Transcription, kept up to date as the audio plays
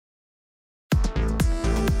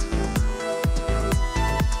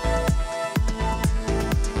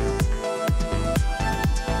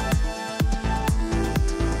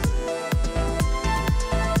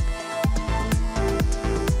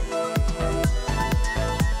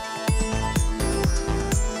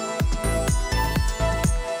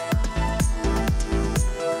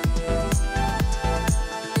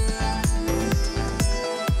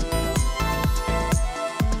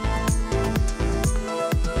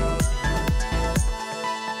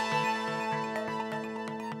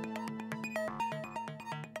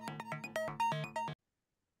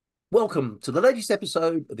Welcome to the latest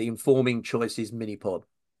episode of the Informing Choices mini-pod.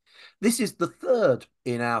 This is the third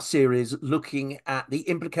in our series looking at the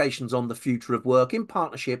implications on the future of work in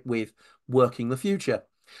partnership with Working the Future.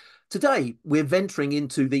 Today, we're venturing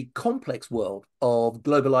into the complex world of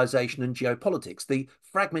globalisation and geopolitics, the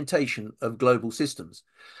fragmentation of global systems.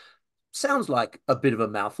 Sounds like a bit of a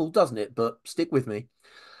mouthful, doesn't it? But stick with me.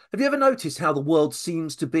 Have you ever noticed how the world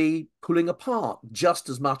seems to be pulling apart just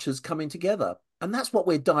as much as coming together? And that's what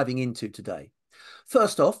we're diving into today.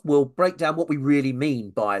 First off, we'll break down what we really mean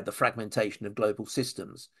by the fragmentation of global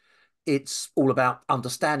systems. It's all about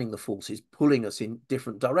understanding the forces pulling us in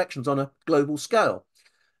different directions on a global scale.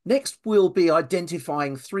 Next, we'll be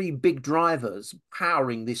identifying three big drivers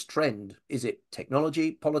powering this trend. Is it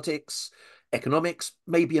technology, politics, economics,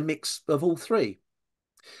 maybe a mix of all three?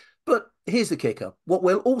 But here's the kicker. What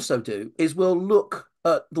we'll also do is we'll look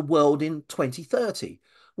at the world in 2030.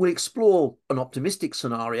 We'll explore an optimistic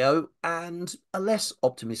scenario and a less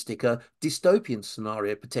optimistic, a dystopian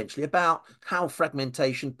scenario potentially about how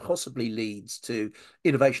fragmentation possibly leads to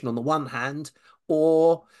innovation on the one hand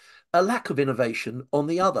or a lack of innovation on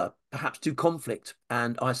the other, perhaps to conflict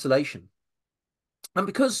and isolation. And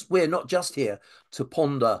because we're not just here to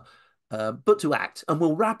ponder, but to act, and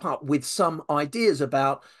we'll wrap up with some ideas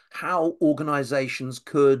about how organizations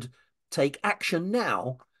could take action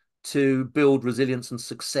now to build resilience and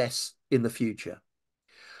success in the future.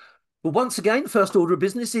 Well, once again, first order of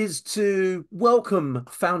business is to welcome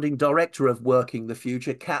founding director of Working the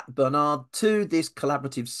Future, Barnard, to this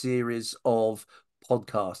collaborative series of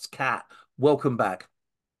podcasts. Kat, welcome back.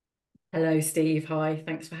 Hello, Steve. Hi,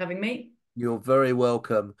 thanks for having me. You're very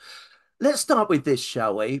welcome. Let's start with this,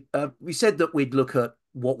 shall we? We said that we'd look at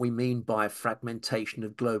what we mean by fragmentation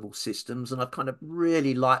of global systems, and I've kind of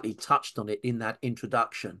really lightly touched on it in that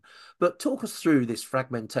introduction. But talk us through this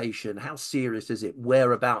fragmentation. How serious is it?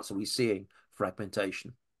 Whereabouts are we seeing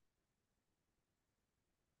fragmentation?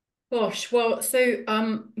 Gosh, well,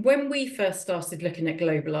 when we first started looking at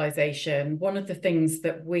globalization, one of the things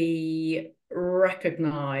that we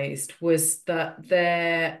recognized was that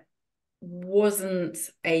there wasn't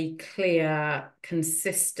a clear,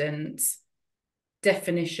 consistent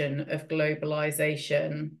definition of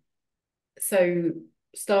globalization. So,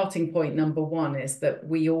 starting point number one is that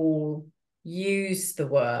we all use the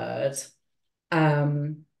word,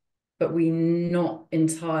 but we're not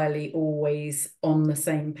entirely always on the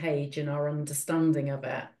same page in our understanding of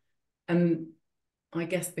it. And I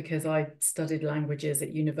guess because I studied languages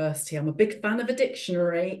at university, I'm a big fan of a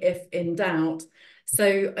dictionary, if in doubt.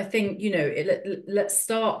 So I think, let's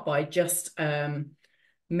start by just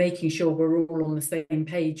making sure we're all on the same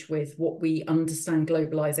page with what we understand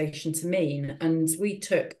globalization to mean. And we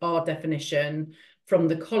took our definition from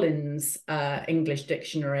the Collins English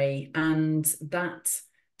Dictionary, and that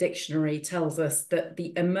dictionary tells us that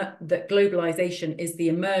that globalization is the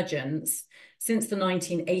emergence since the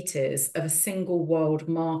 1980s of a single world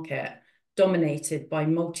market dominated by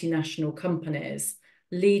multinational companies,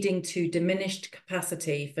 leading to diminished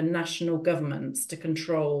capacity for national governments to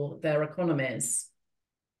control their economies.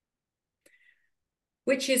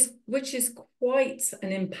 Which is quite an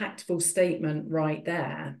impactful statement right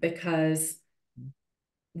there, because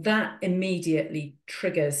that immediately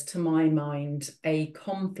triggers, to my mind, a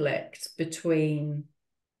conflict between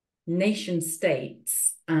nation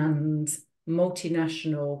states and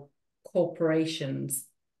multinational corporations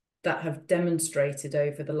that have demonstrated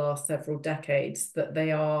over the last several decades that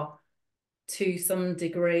they are, to some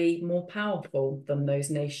degree, more powerful than those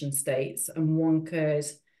nation states. And one could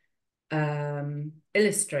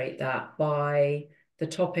illustrate that by the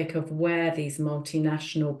topic of where these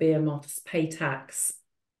multinational behemoths pay tax.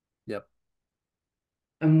 Yep.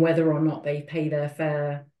 And whether or not they pay their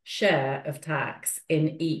fair share of tax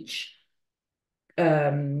in each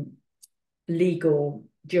legal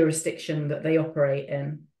jurisdiction that they operate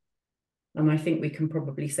in. And I think we can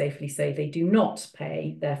probably safely say they do not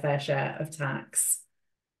pay their fair share of tax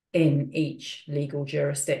in each legal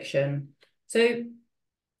jurisdiction.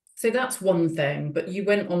 So that's one thing. But you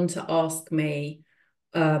went on to ask me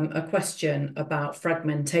a question about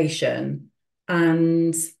fragmentation.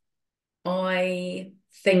 And I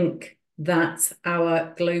think that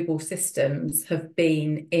our global systems have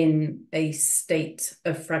been in a state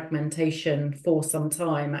of fragmentation for some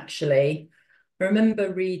time, actually. I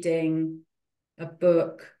remember reading a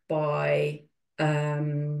book by,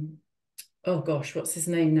 oh gosh, what's his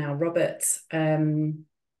name now?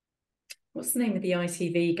 What's the name of the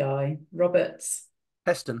ITV guy?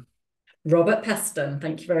 Heston. Robert Peston,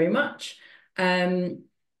 thank you very much.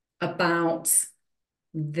 About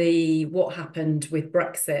what happened with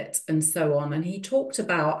Brexit and so on. And he talked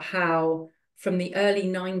about how from the early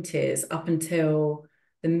 90s up until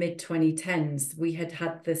the mid 2010s, we had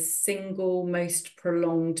had the single most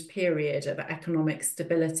prolonged period of economic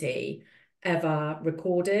stability ever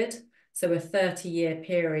recorded. So a 30-year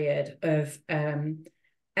period of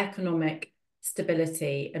economic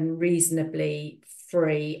stability and reasonably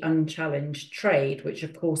free, unchallenged trade, which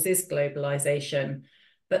of course is globalization.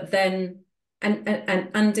 But then,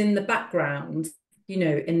 and in the background, you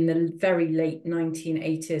know, in the very late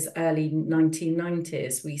 1980s, early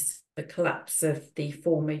 1990s, we saw the collapse of the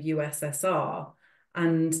former USSR.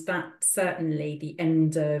 And that certainly the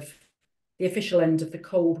official end of the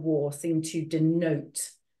Cold War seemed to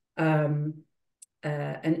denote an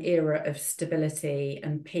era of stability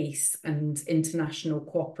and peace and international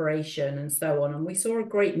cooperation and so on. And we saw a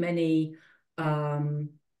great many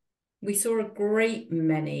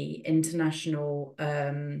international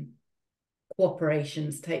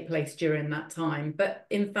cooperations take place during that time. But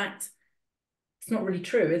in fact, it's not really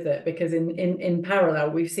true, is it? Because in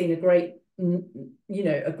parallel, we've seen a great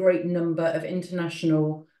number of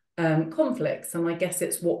international conflicts, and I guess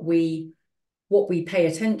it's what we pay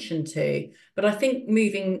attention to. But I think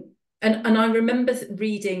and I remember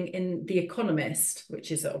reading in The Economist,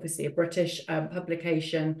 which is obviously a British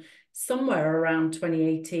publication, somewhere around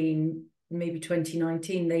 2018, maybe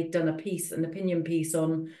 2019, they'd done an opinion piece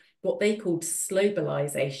on what they called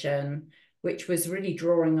slowbalization, which was really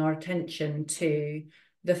drawing our attention to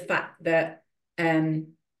the fact that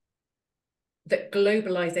that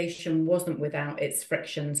globalization wasn't without its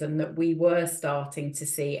frictions, and that we were starting to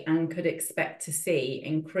see and could expect to see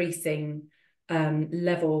increasing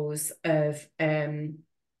levels of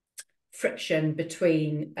friction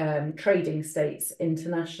between trading states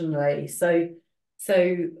internationally. So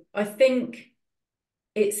I think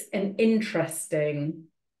it's an interesting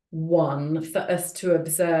one for us to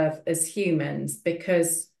observe as humans,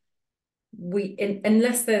 because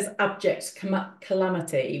unless there's abject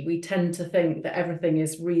calamity, we tend to think that everything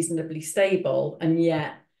is reasonably stable, and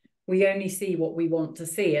yet we only see what we want to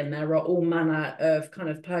see, and there are all manner of kind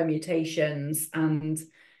of permutations and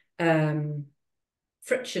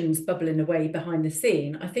frictions bubbling away behind the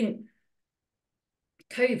scene. I think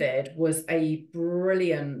COVID was a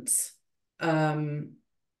brilliant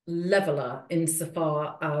leveler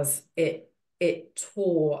insofar as it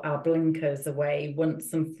tore our blinkers away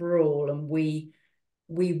once and for all, and we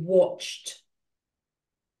watched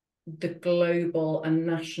the global and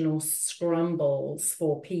national scrambles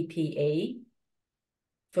for PPE,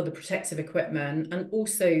 for the protective equipment, and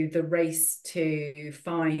also the race to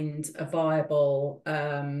find a viable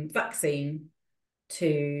vaccine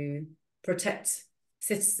to protect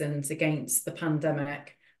citizens against the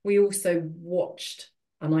pandemic. We also watched,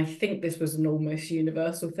 and I think this was an almost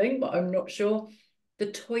universal thing, but I'm not sure,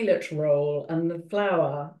 the toilet roll and the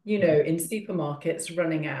flour, you know, in supermarkets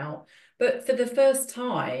running out. But for the first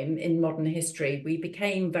time in modern history, we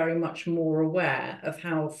became very much more aware of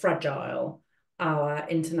how fragile our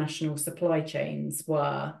international supply chains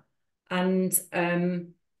were. And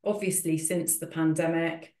obviously, since the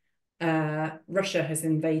pandemic, Russia has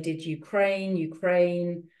invaded Ukraine.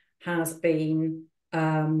 Ukraine has been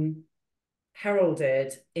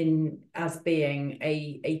heralded as being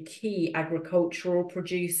a key agricultural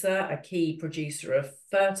producer, a key producer of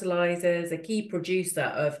fertilizers, a key producer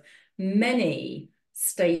of many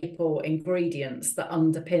staple ingredients that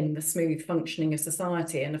underpin the smooth functioning of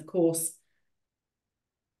society. And of course,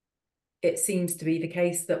 it seems to be the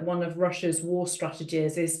case that one of Russia's war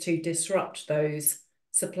strategies is to disrupt those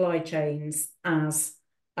supply chains as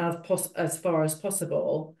far as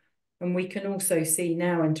possible. And we can also see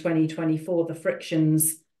now in 2024 the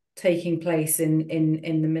frictions taking place in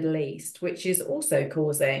the Middle East, which is also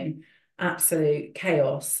causing absolute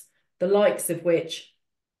chaos, the likes of which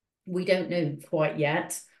we don't know quite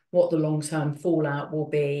yet what the long-term fallout will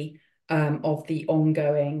be of the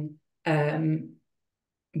ongoing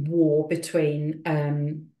war between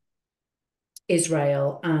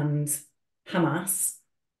Israel and Hamas.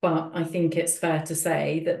 But I think it's fair to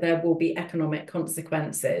say that there will be economic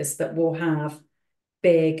consequences that will have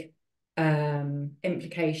big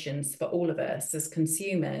implications for all of us as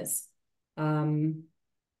consumers.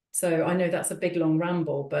 So I know that's a big, long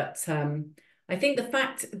ramble, but I think the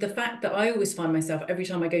fact that I always find myself, every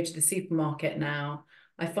time I go to the supermarket now,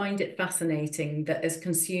 I find it fascinating that as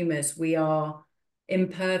consumers, we are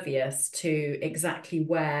impervious to exactly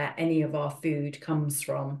where any of our food comes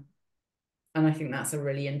from. And I think that's a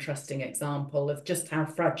really interesting example of just how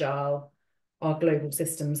fragile our global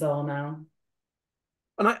systems are now.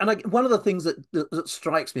 one of the things that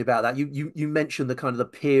strikes me about that, you mentioned the kind of the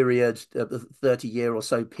period, the 30-year or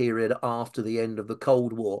so period after the end of the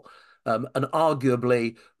Cold War, and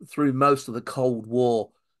arguably through most of the Cold War,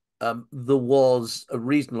 there was a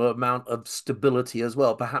reasonable amount of stability as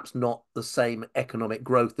well. Perhaps not the same economic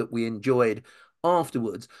growth that we enjoyed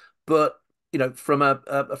afterwards, but from a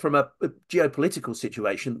geopolitical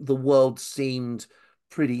situation, the world seemed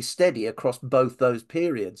pretty steady across both those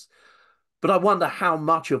periods. But I wonder how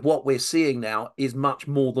much of what we're seeing now is much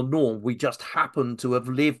more the norm. We just happen to have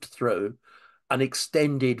lived through an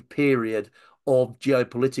extended period of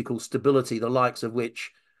geopolitical stability, the likes of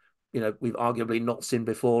which, we've arguably not seen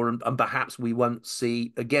before, and perhaps we won't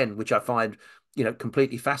see again, which I find,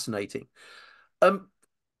 completely fascinating.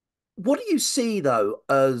 What do you see though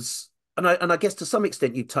as, and I guess to some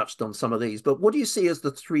extent you touched on some of these, but what do you see as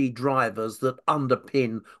the three drivers that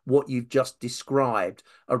underpin what you've just described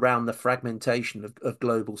around the fragmentation of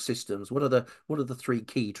global systems? What are the three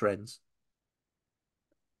key trends?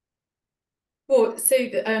 Well, so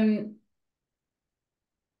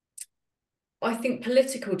I think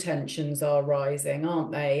political tensions are rising,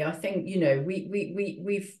 aren't they? I think,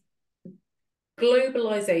 we've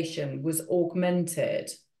globalization was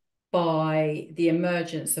augmented by the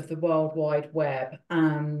emergence of the World Wide Web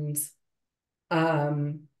and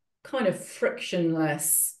kind of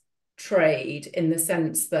frictionless trade, in the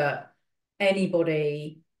sense that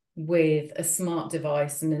anybody with a smart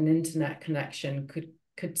device and an internet connection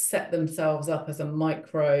could set themselves up as a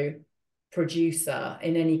micro producer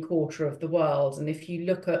in any quarter of the world. And if you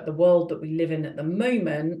look at the world that we live in at the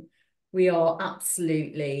moment, we are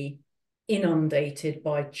absolutely inundated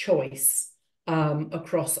by choice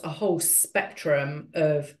across a whole spectrum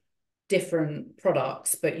of different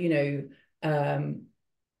products. But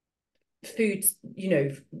foods,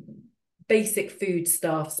 basic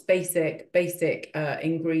foodstuffs, basic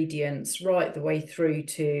ingredients, right the way through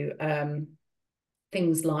to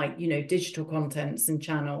things like digital contents and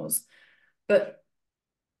channels. But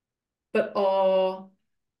our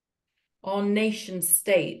nation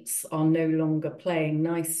states are no longer playing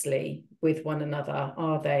nicely with one another,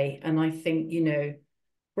 are they? And I think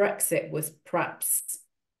Brexit was perhaps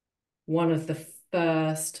one of the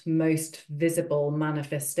first most visible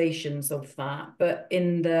manifestations of that. But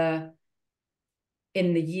in the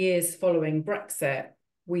years following Brexit,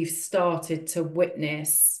 we've started to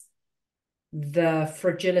witness the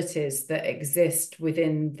fragilities that exist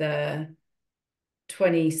within the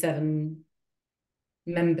 27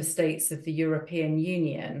 member states of the European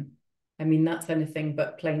Union. I mean, that's anything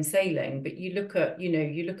but plain sailing. But you look at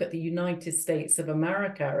the United States of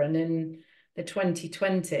America, and in the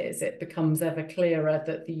 2020s, it becomes ever clearer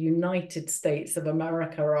that the United States of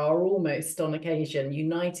America are almost on occasion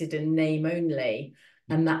united in name only,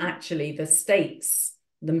 and that actually the states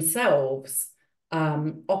themselves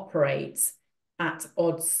operate at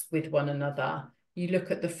odds with one another. You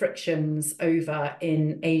look at the frictions over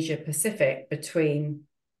in Asia Pacific between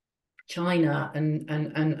China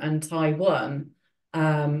and Taiwan.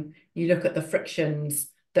 You look at the frictions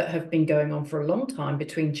that have been going on for a long time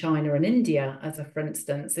between China and India, as a for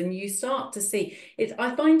instance, and you start to see it.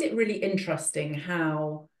 I find it really interesting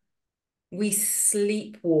how we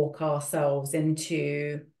sleepwalk ourselves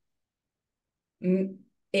into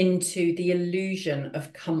the illusion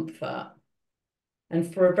of comfort.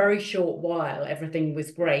 And for a very short while, everything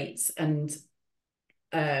was great, and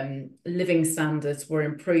living standards were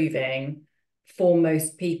improving for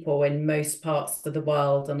most people in most parts of the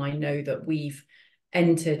world. And I know that we've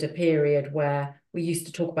entered a period where we used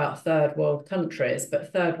to talk about third world countries,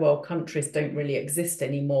 but third world countries don't really exist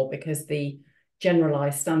anymore because the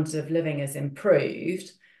generalized standard of living has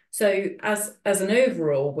improved. So as an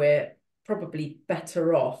overall, we're probably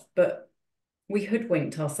better off, but we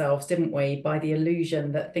hoodwinked ourselves, didn't we, by the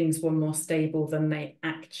illusion that things were more stable than they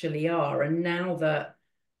actually are. And now that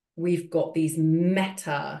we've got these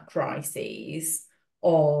meta crises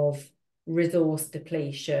of resource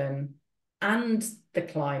depletion and the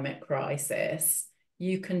climate crisis,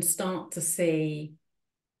 you can start to see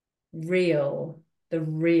the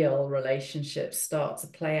real relationships start to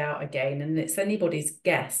play out again. And it's anybody's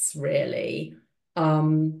guess, really,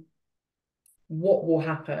 what will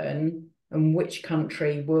happen and which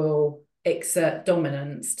country will exert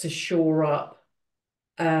dominance to shore up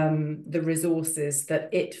the resources that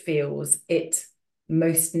it feels it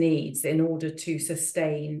most needs in order to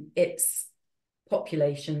sustain its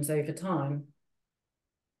populations over time.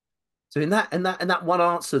 So in that one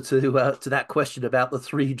answer to that question about the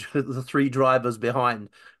three drivers behind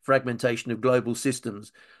fragmentation of global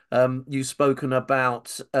systems, you've spoken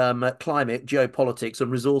about climate, geopolitics,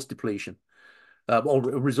 and resource depletion. or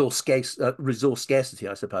resource scarcity,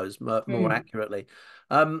 I suppose, more Mm. accurately.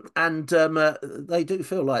 And they do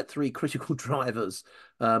feel like three critical drivers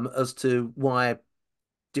as to why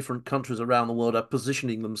different countries around the world are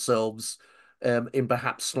positioning themselves in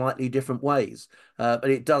perhaps slightly different ways.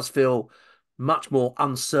 And it does feel much more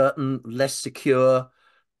uncertain, less secure,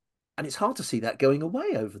 and it's hard to see that going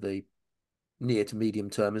away over the near to medium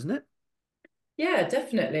term, isn't it? Yeah,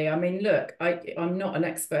 definitely. I mean, look, I'm not an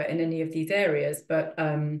expert in any of these areas, but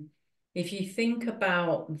if you think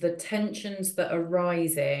about the tensions that are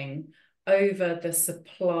rising over the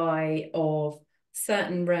supply of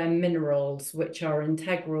certain rare minerals, which are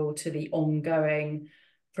integral to the ongoing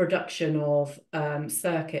production of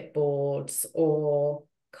circuit boards or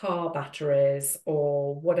car batteries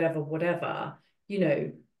or whatever, you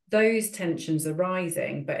know, those tensions are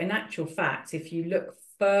rising. But in actual fact, if you look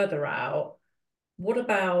further out, what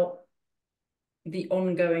about the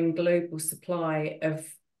ongoing global supply of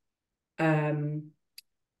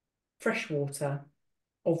fresh water,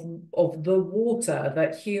 of the water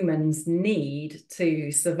that humans need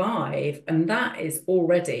to survive? And that is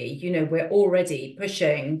already, we're already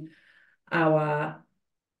pushing our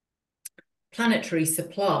planetary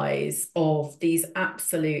supplies of these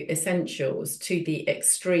absolute essentials to the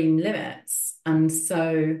extreme limits. And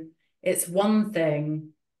so it's one thing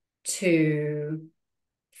to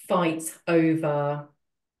fight over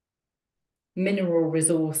mineral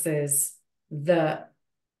resources that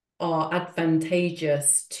are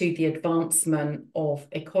advantageous to the advancement of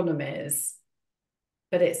economies.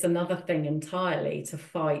 But it's another thing entirely to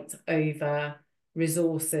fight over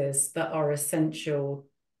resources that are essential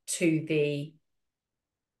to the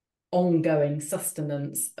ongoing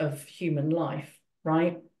sustenance of human life,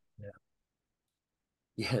 right? Yeah.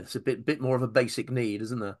 Yeah, it's a bit more of a basic need,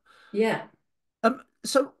 isn't there? Yeah.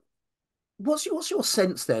 So what's your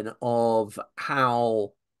sense then of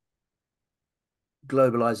how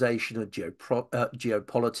globalization and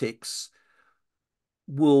geopolitics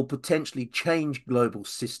will potentially change global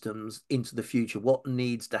systems into the future? What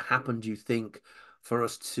needs to happen, do you think, for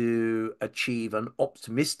us to achieve an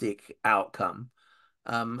optimistic outcome?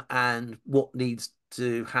 And what needs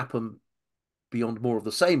to happen beyond more of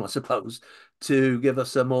the same, I suppose, to give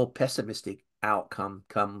us a more pessimistic outcome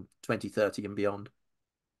come 2030 and beyond?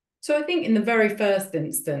 So I think in the very first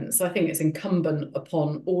instance, I think it's incumbent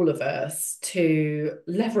upon all of us to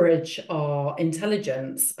leverage our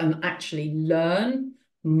intelligence and actually learn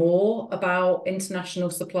more about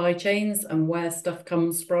international supply chains and where stuff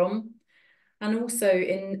comes from. And also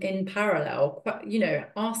in parallel,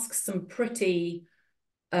 ask some pretty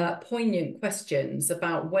poignant questions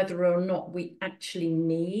about whether or not we actually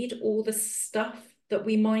need all the stuff that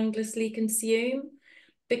we mindlessly consume.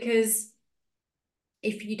 Because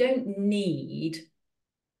if you don't need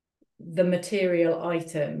the material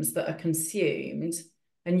items that are consumed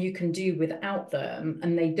and you can do without them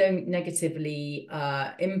and they don't negatively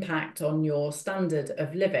impact on your standard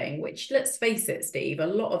of living, which, let's face it, Steve, a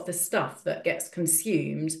lot of the stuff that gets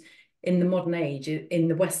consumed in the modern age in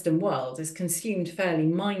the Western world is consumed fairly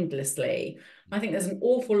mindlessly. I think there's an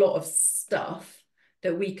awful lot of stuff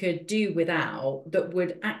that we could do without that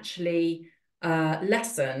would actually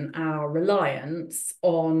lessen our reliance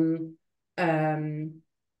on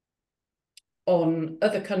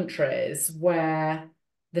other countries where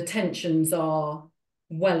the tensions are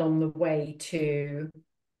well on the way to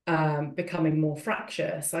becoming more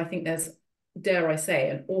fractious. I think there's, dare I say,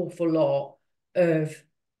 an awful lot of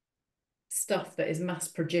stuff that is mass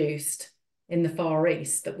produced in the Far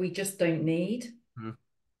East that we just don't need.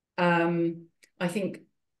 Mm. I think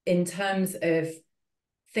in terms of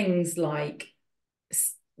things like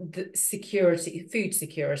the security, food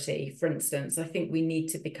security, for instance, I think we need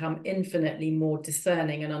to become infinitely more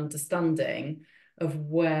discerning and understanding of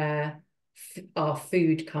where our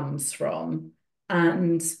food comes from.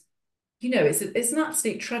 And, it's an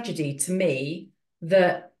absolute tragedy to me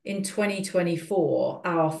that in 2024,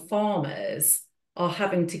 our farmers are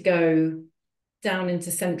having to go down into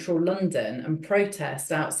central London and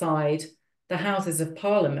protest outside the Houses of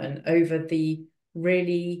Parliament over the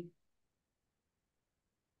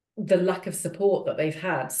lack of support that they've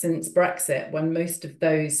had since Brexit, when most of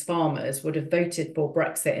those farmers would have voted for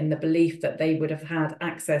Brexit in the belief that they would have had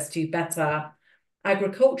access to better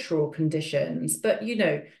agricultural conditions. But,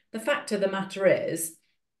 the fact of the matter is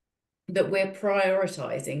that we're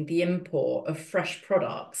prioritising the import of fresh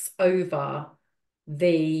products over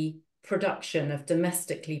the production of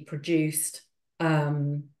domestically produced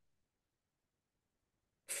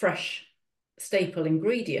fresh staple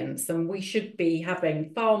ingredients, and we should be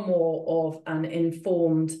having far more of an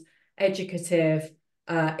informed, educative,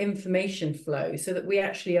 information flow so that we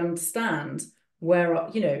actually understand where,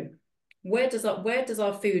 where does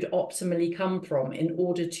our food optimally come from in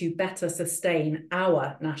order to better sustain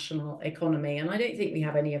our national economy? And I don't think we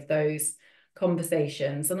have any of those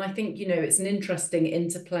conversations. And I think, it's an interesting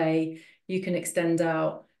interplay. You can extend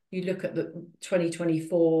out, you look at the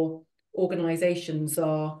 2024 organizations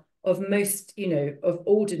are of most, of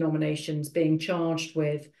all denominations being charged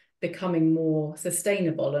with becoming more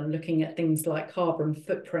sustainable and looking at things like carbon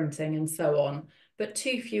footprinting and so on. But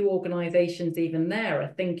too few organizations even there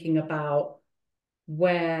are thinking about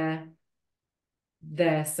where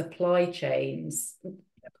their supply chains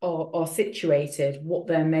are situated, what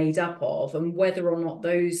they're made up of, and whether or not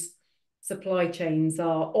those supply chains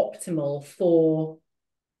are optimal for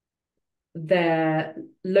their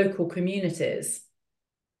local communities.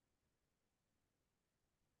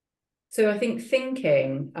 So I think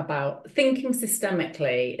thinking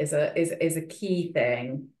systemically is a key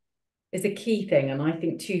thing, and I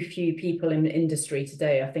think too few people in the industry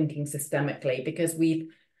today are thinking systemically because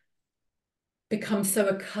we've become so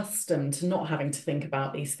accustomed to not having to think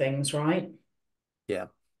about these things, right? Yeah,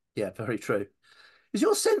 yeah, very true. Is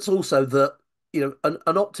your sense also that,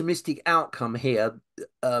 an optimistic outcome here,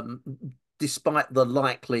 um, despite the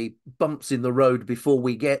likely bumps in the road before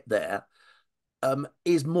we get there,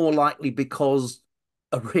 is more likely because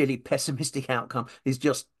a really pessimistic outcome is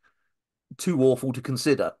just too awful to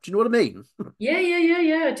consider? Do you know what I mean? Yeah.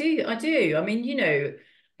 I do. I mean,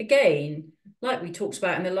 again, like we talked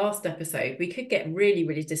about in the last episode, we could get really,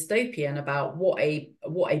 really dystopian about what a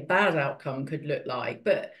bad outcome could look like.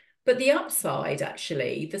 But the upside,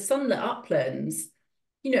 actually, the sunlit uplands,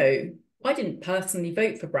 you know, I didn't personally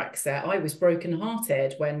vote for Brexit. I was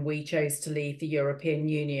brokenhearted when we chose to leave the European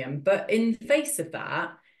Union. But in the face of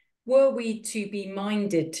that, were we to be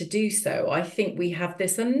minded to do so, I think we have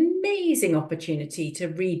this amazing opportunity to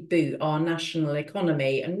reboot our national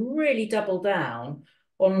economy and really double down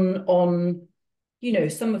on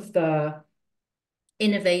some of the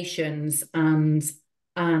innovations and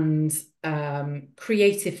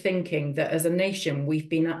creative thinking that as a nation we've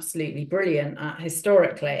been absolutely brilliant at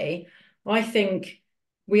historically. I think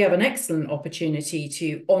we have an excellent opportunity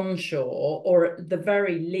to onshore, or at the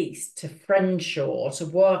very least to friendshore, to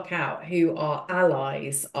work out who our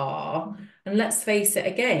allies are. And let's face it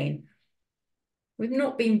again, we've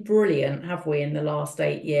not been brilliant, have we, in the last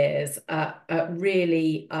 8 years at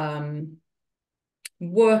really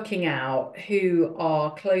working out who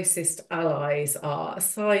our closest allies are,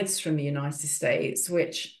 aside from the United States,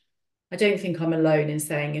 which I don't think I'm alone in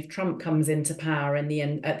saying if Trump comes into power at the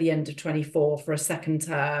end of 24 for a second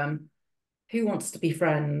term, who wants to be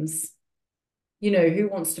friends? Who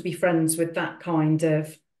wants to be friends with that kind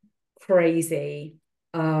of crazy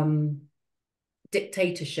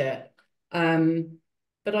dictatorship?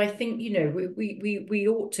 But I think, we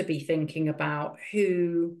ought to be thinking about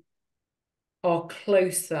who our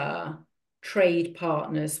closer trade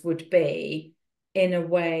partners would be in a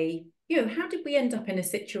way. How did we end up in a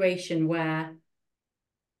situation where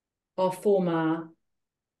our former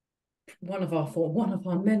one of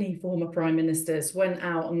our many former prime ministers went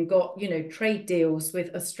out and got trade deals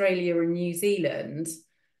with Australia and New Zealand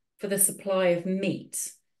for the supply of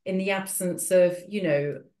meat in the absence of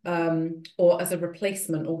or as a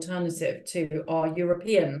replacement alternative to our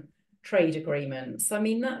European trade agreements? I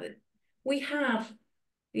mean, that we have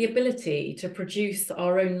the ability to produce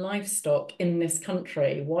our own livestock in this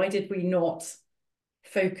country. Why did we not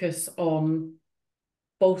focus on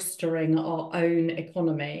bolstering our own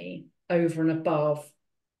economy over and above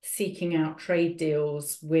seeking out trade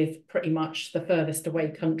deals with pretty much the furthest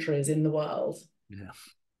away countries in the world? Yeah.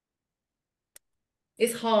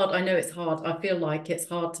 It's hard. I know it's hard. I feel like it's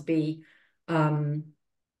hard to be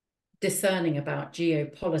discerning about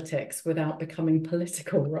geopolitics without becoming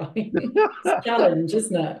political, right? It's a challenge,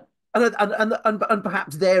 isn't it? And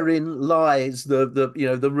perhaps therein lies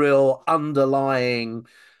the real underlying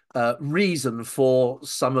reason for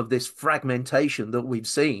some of this fragmentation that we've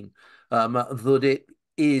seen, that it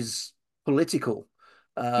is political,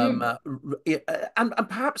 Mm. and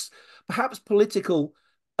perhaps political,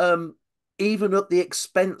 um, even at the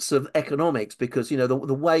expense of economics, because the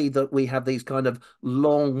way that we have these kind of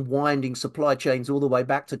long winding supply chains all the way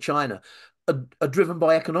back to China are driven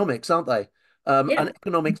by economics, aren't they? And Yeah.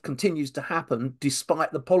 economics continues to happen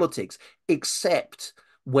despite the politics, except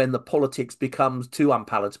when the politics becomes too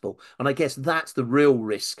unpalatable. And I guess that's the real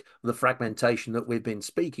risk of the fragmentation that we've been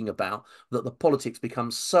speaking about, that the politics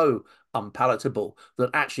becomes so unpalatable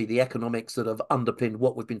that actually the economics that have underpinned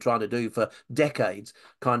what we've been trying to do for decades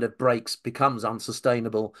kind of becomes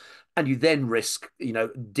unsustainable. And you then risk,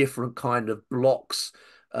 different kind of blocks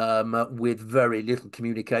with very little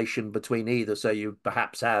communication between either. So you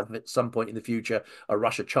perhaps have at some point in the future a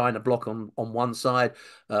Russia-China bloc on one side,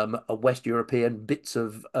 a West European, bits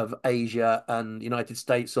of Asia and United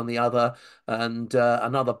States on the other, and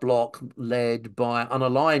another bloc led by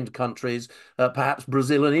unaligned countries, perhaps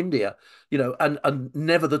Brazil and India, and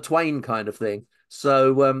never the twain kind of thing.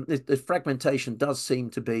 So the fragmentation does seem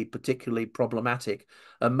to be particularly problematic.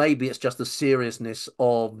 And maybe it's just the seriousness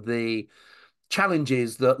of the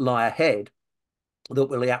challenges that lie ahead that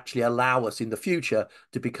will actually allow us in the future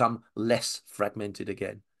to become less fragmented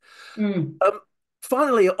again. Mm.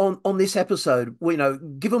 Finally, on this episode,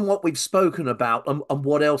 given what we've spoken about and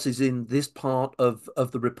what else is in this part of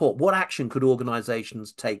the report, what action could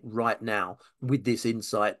organizations take right now with this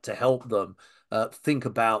insight to help them think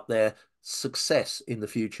about their success in the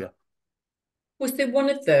future? Well,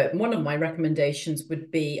 so one of my recommendations would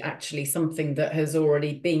be actually something that has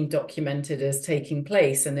already been documented as taking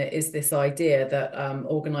place, and it is this idea that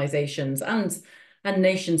organizations and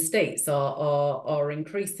nation states are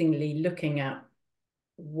increasingly looking at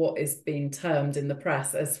what is being termed in the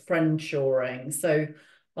press as friendshoring. So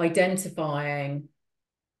identifying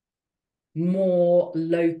more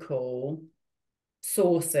local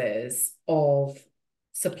sources of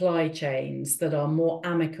supply chains that are more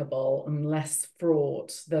amicable and less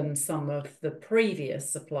fraught than some of the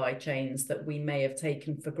previous supply chains that we may have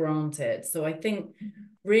taken for granted. So I think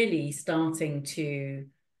really starting to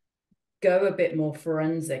go a bit more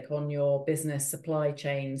forensic on your business supply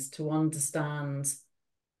chains to understand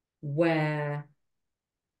where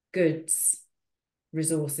goods,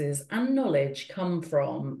 resources and knowledge come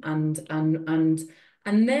from, and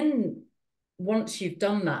then once you've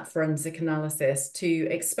done that forensic analysis, to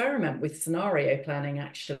experiment with scenario planning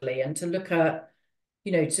actually, and to look at,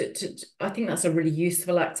 I think that's a really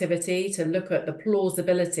useful activity, to look at the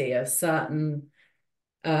plausibility of certain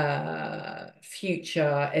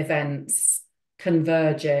future events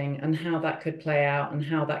converging and how that could play out and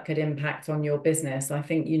how that could impact on your business. I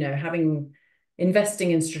think,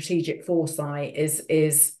 investing in strategic foresight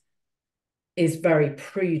is very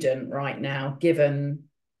prudent right now, given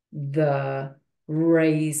the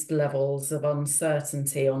raised levels of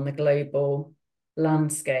uncertainty on the global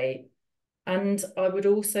landscape. And I would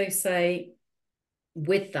also say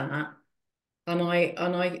with that, and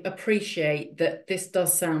I appreciate that this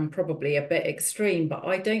does sound probably a bit extreme, but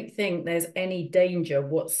I don't think there's any danger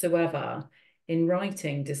whatsoever in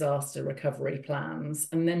writing disaster recovery plans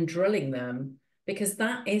and then drilling them, because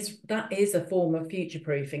that is a form of future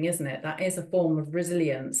proofing, isn't it? That is a form of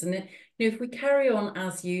resilience. And if we carry on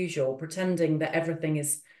as usual, pretending that everything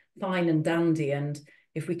is fine and dandy, and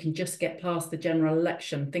if we can just get past the general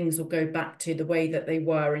election, things will go back to the way that they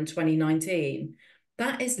were in 2019.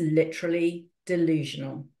 That is literally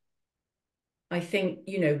delusional. I think,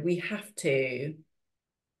 we have to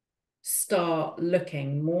start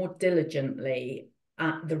looking more diligently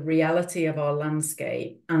at the reality of our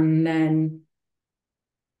landscape, and then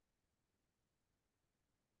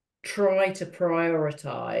try to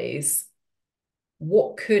prioritize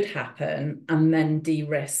what could happen and then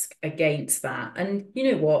de-risk against that. And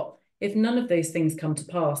you know what? If none of those things come to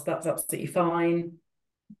pass, that's absolutely fine.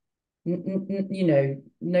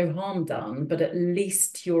 No harm done, but at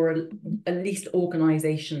least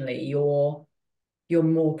organizationally you're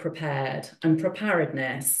more prepared, and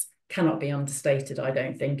preparedness cannot be understated, I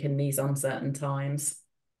don't think, in these uncertain times.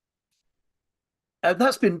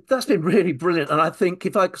 That's been really brilliant, and I think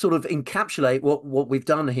if I sort of encapsulate what we've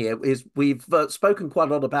done here is we've spoken quite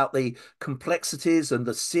a lot about the complexities and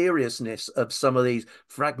the seriousness of some of these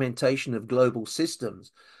fragmentation of global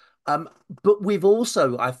systems. But we've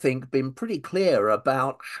also, I think, been pretty clear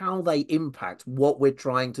about how they impact what we're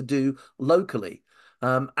trying to do locally.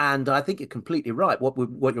 And I think you're completely right. What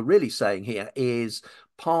you're really saying here is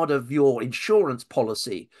part of your insurance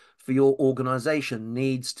policy for your organization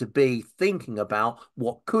needs to be thinking about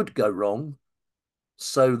what could go wrong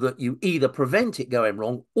so that you either prevent it going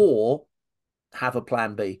wrong or have a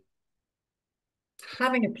plan B.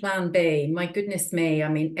 Having a plan B, my goodness me, I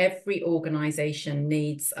mean, every organization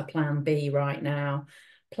needs a plan B right now.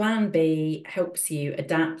 Plan B helps you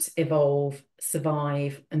adapt, evolve,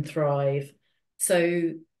 survive, and thrive.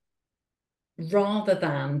 So rather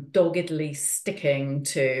than doggedly sticking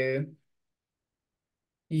to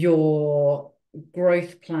your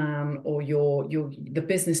growth plan or the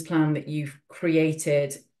business plan that you've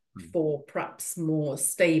created for perhaps more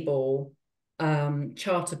stable,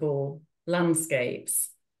 chartable landscapes,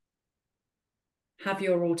 have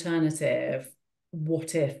your alternative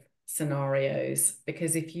what if scenarios,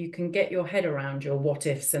 because if you can get your head around your what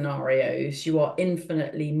if scenarios, you are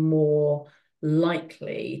infinitely more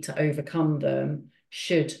likely to overcome them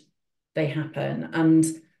should they happen. And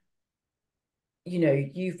you know,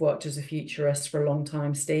 you've worked as a futurist for a long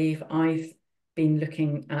time, Steve. I've been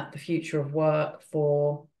looking at the future of work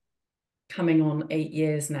for coming on 8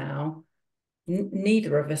 years now.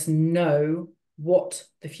 Neither of us know what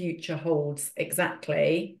the future holds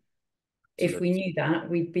exactly. If we knew that,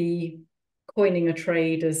 we'd be coining a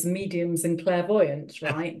trade as mediums and clairvoyants,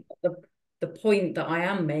 right? The point that I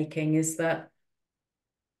am making is that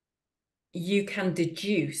you can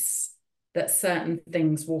deduce that certain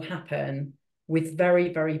things will happen with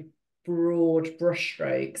very, very broad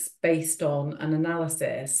brushstrokes based on an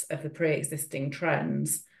analysis of the pre-existing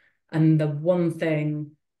trends. And the one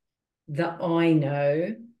thing that I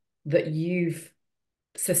know that you've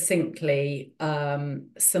succinctly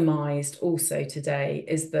surmised also today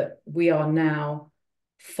is that we are now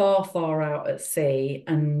far, far out at sea,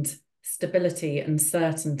 and stability and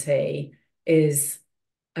certainty is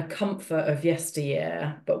a comfort of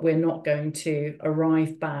yesteryear, but we're not going to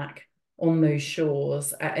arrive back on those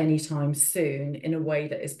shores at any time soon in a way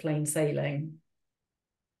that is plain sailing.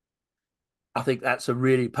 I think that's a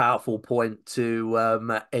really powerful point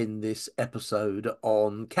to end this episode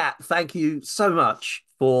on. Kat, thank you so much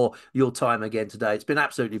for your time again today. It's been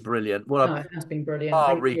absolutely brilliant. What Oh, a it has been brilliant. Thank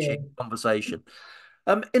far-reaching you. conversation.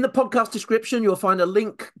 In the podcast description, you'll find a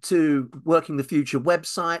link to Working the Future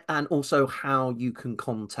website and also how you can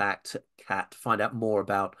contact Kat to find out more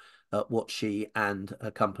about what she and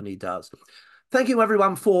her company does. Thank you,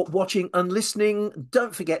 everyone, for watching and listening.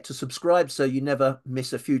 Don't forget to subscribe so you never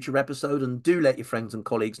miss a future episode, and do let your friends and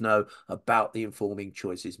colleagues know about the Informing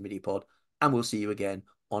Choices mini pod. And we'll see you again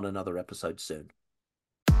on another episode soon.